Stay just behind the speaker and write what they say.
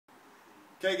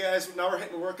Okay guys, now we're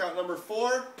hitting workout number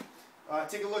 4.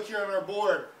 Take a look here on our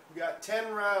board. We got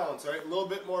 10 rounds, right? A little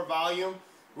bit more volume.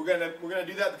 We're gonna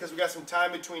do that because we got some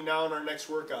time between now and our next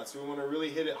workout, so we want to really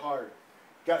hit it hard.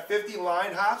 Got 50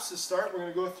 line hops to start. We're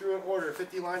gonna go through in order.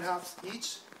 50 line hops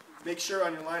each. Make sure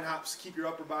on your line hops, keep your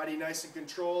upper body nice and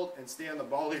controlled and stay on the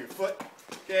ball of your foot.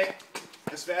 Okay?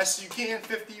 As fast as you can.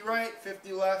 50 right,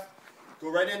 50 left. Go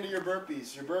right into your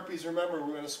burpees. Your burpees, remember,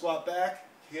 we're gonna squat back.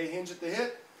 Okay, hinge at the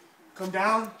hip. Come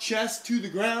down, chest to the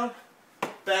ground.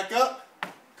 Back up.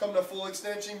 Come to full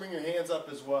extension. Bring your hands up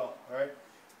as well. All right?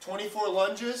 24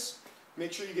 lunges.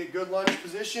 Make sure you get good lunge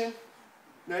position.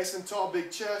 Nice and tall, big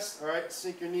chest. All right?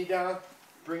 Sink your knee down.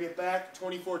 Bring it back.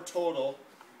 24 total.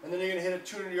 And then you're going to hit a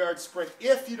 200-yard sprint.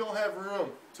 If you don't have room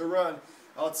to run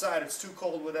outside, it's too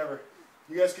cold, whatever,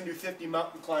 you guys can do 50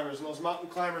 mountain climbers. And those mountain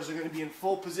climbers are going to be in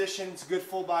full position. It's a good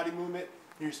full body movement.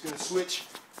 You're just going to switch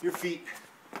your feet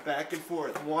back and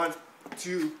forth. 1,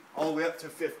 2, all the way up to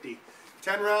 50.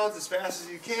 10 rounds as fast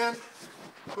as you can.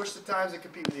 Push the times and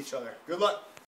compete with each other. Good luck.